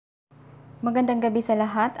Magandang gabi sa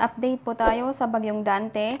lahat. Update po tayo sa Bagyong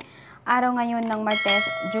Dante. Araw ngayon ng Martes,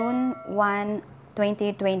 June 1,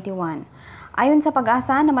 2021. Ayon sa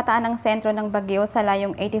PAGASA, namataan ang sentro ng bagyo sa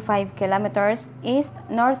layong 85 kilometers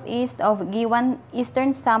east-northeast of Giwan, Eastern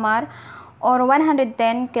Samar or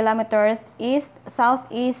 110 kilometers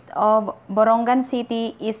east-southeast of Borongan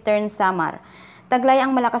City, Eastern Samar. Taglay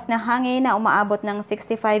ang malakas na hangin na umaabot ng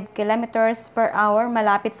 65 kilometers per hour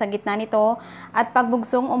malapit sa gitna nito at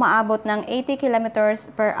pagbugsong umaabot ng 80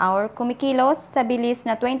 kilometers per hour kumikilos sa bilis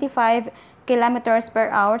na 25 kilometers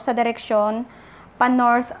per hour sa direksyon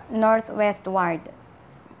pa-north-northwestward.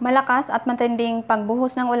 Malakas at matinding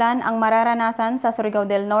pagbuhos ng ulan ang mararanasan sa Surigao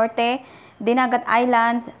del Norte, Dinagat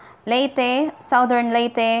Islands, Leyte, Southern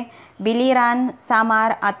Leyte, Biliran,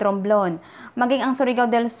 Samar at Romblon. Maging ang Surigao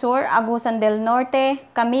del Sur, Agusan del Norte,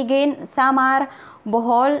 Camiguin, Samar,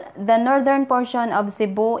 Bohol, the northern portion of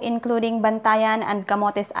Cebu including Bantayan and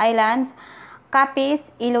Camotes Islands, Capiz,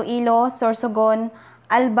 Iloilo, Sorsogon,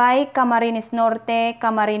 Albay, Camarines Norte,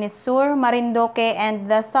 Camarines Sur, Marinduque and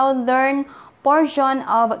the southern portion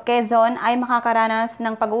of Quezon ay makakaranas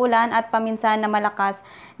ng pag-uulan at paminsan na malakas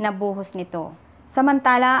na buhos nito.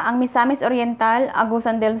 Samantala, ang Misamis Oriental,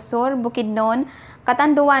 Agusan del Sur, Bukidnon,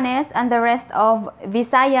 Catanduanes and the rest of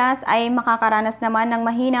Visayas ay makakaranas naman ng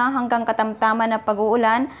mahina hanggang katamtaman na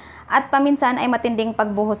pag-uulan at paminsan ay matinding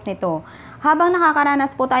pagbuhos nito. Habang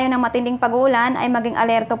nakakaranas po tayo ng matinding pag-uulan ay maging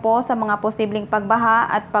alerto po sa mga posibleng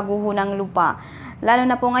pagbaha at pagguho ng lupa. Lalo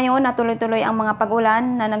na po ngayon na tuloy-tuloy ang mga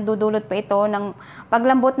pag-ulan na nagdudulot pa ito ng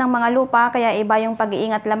paglambot ng mga lupa kaya iba yung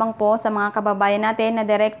pag-iingat lamang po sa mga kababayan natin na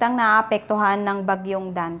direktang naapektuhan ng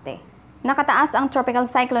Bagyong Dante. Nakataas ang Tropical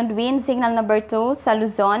Cyclone Wind Signal number 2 sa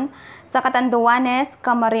Luzon, sa Catanduanes,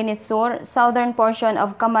 Camarines Sur, southern portion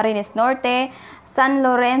of Camarines Norte, San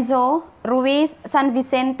Lorenzo, Ruiz, San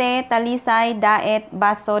Vicente, Talisay, Daet,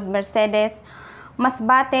 Basod, Mercedes,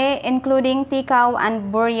 Masbate, including Ticao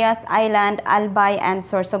and Burias Island, Albay and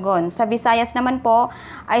Sorsogon. Sa Visayas naman po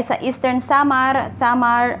ay sa Eastern Samar,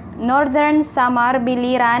 Northern Samar,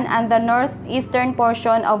 Biliran and the northeastern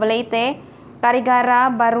portion of Leyte,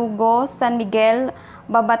 Carigara, Barugo, San Miguel,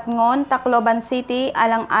 Babatngon, Tacloban City,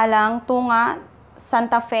 Alang-alang, Tunga,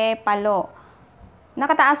 Santa Fe, Palo.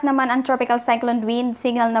 Nakataas naman ang Tropical Cyclone Wind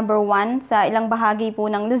Signal number 1 sa ilang bahagi po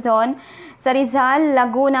ng Luzon, sa Rizal,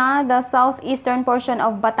 Laguna, the southeastern portion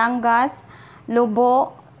of Batangas,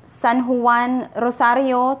 Lobo, San Juan,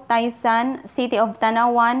 Rosario, Taysan, City of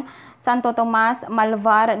Tanawan, Santo Tomas,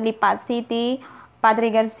 Malvar, Lipa City,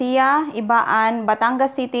 Padre Garcia, Ibaan,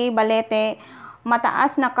 Batangas City, Balete,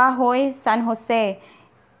 Mataas na Kahoy, San Jose,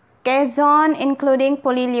 Quezon, including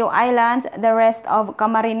Polillo Islands, the rest of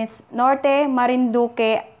Camarines Norte,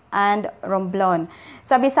 Marinduque, and Romblon.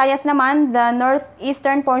 Sa Visayas naman, the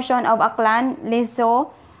northeastern portion of Aklan,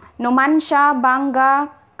 Lizo, Numancia,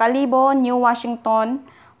 Banga, Calibo, New Washington,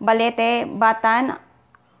 Balete, Batan,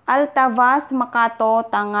 Altavas, Makato,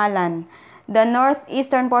 Tangalan. The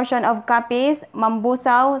northeastern portion of Capiz,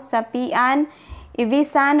 Mambusaw, Sapian,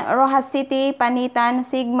 Ibisan, Rojas City, Panitan,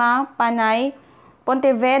 Sigma, Panay,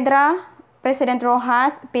 Pontevedra, President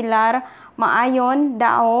Rojas, Pilar, Maayon,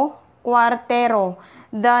 Dao, Cuartero.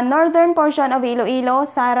 The northern portion of Iloilo,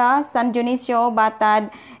 Sara, San Dionisio,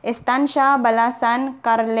 Batad, Estancia, Balasan,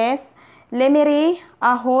 Carles, Lemery,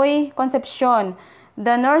 Ahoy, Concepcion.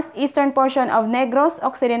 The northeastern portion of Negros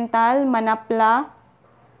Occidental, Manapla,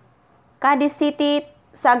 Cadiz City,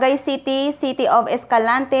 Sagay City, City of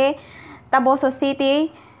Escalante, Taboso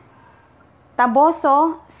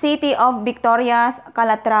City of Victorias,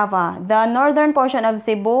 Calatrava. The northern portion of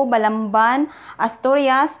Cebu, Balamban,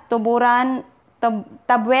 Asturias, Tuburan,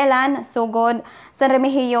 Tabuelan, Sugod, San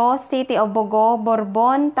Remigio, City of Bogo,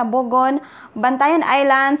 Borbon, Tabogon, Bantayan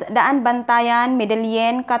Islands, Daan Bantayan,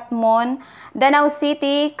 Medellin, Catmon, Danau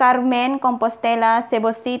City, Carmen, Compostela,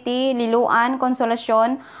 Cebu City, Liloan,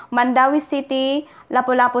 Consolacion, Mandawi City,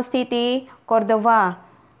 Lapu-Lapu City, Cordova.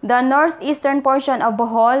 The northeastern portion of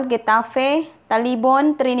Bohol, Getafe,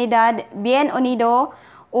 Talibon, Trinidad, Bien Unido,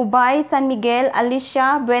 Ubay, San Miguel,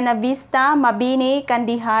 Alicia, Buenavista, Mabini,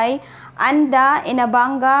 Kandihay, Anda,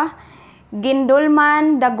 Inabanga,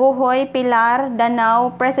 Gindulman, Daguhoy, Pilar,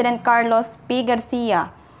 Danao, President Carlos P. Garcia.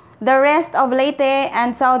 The rest of Leyte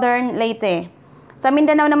and Southern Leyte. Sa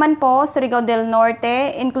Mindanao naman po, Surigao del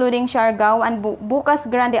Norte, including Siargao and Bucas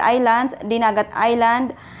Grande Islands, Dinagat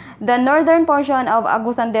Island, the northern portion of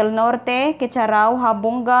Agusan del Norte, Quicharao,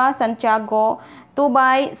 Habunga, Santiago,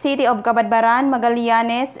 Tubay, City of Cabadbaran,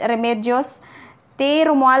 Magallanes, Remedios, T.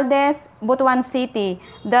 Romualdez, Butuan City,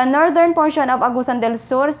 the northern portion of Agusan del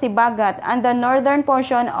Sur, Sibagat, and the northern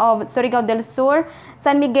portion of Surigao del Sur,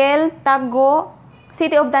 San Miguel, Tago,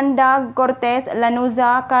 City of Dandag, Cortes,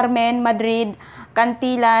 Lanuza, Carmen, Madrid,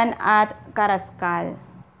 Cantilan at Carrascal.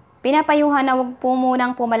 Pinapayuhan na huwag po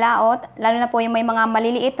munang pumalaot, lalo na po yung may mga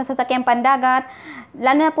maliliit na sasakyang pandagat,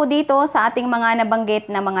 lalo na po dito sa ating mga nabanggit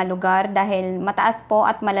na mga lugar dahil mataas po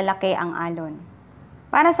at malalaki ang alon.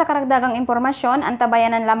 Para sa karagdagang impormasyon,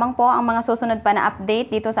 antabayanan lamang po ang mga susunod pa na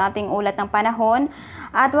update dito sa ating ulat ng panahon.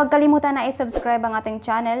 At huwag kalimutan na i-subscribe ang ating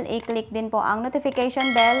channel. I-click din po ang notification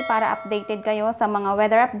bell para updated kayo sa mga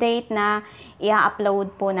weather update na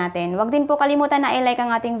i-upload po natin. Huwag din po kalimutan na i-like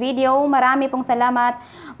ang ating video. Marami pong salamat.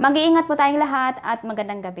 Mag-iingat po tayong lahat at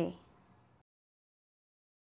magandang gabi.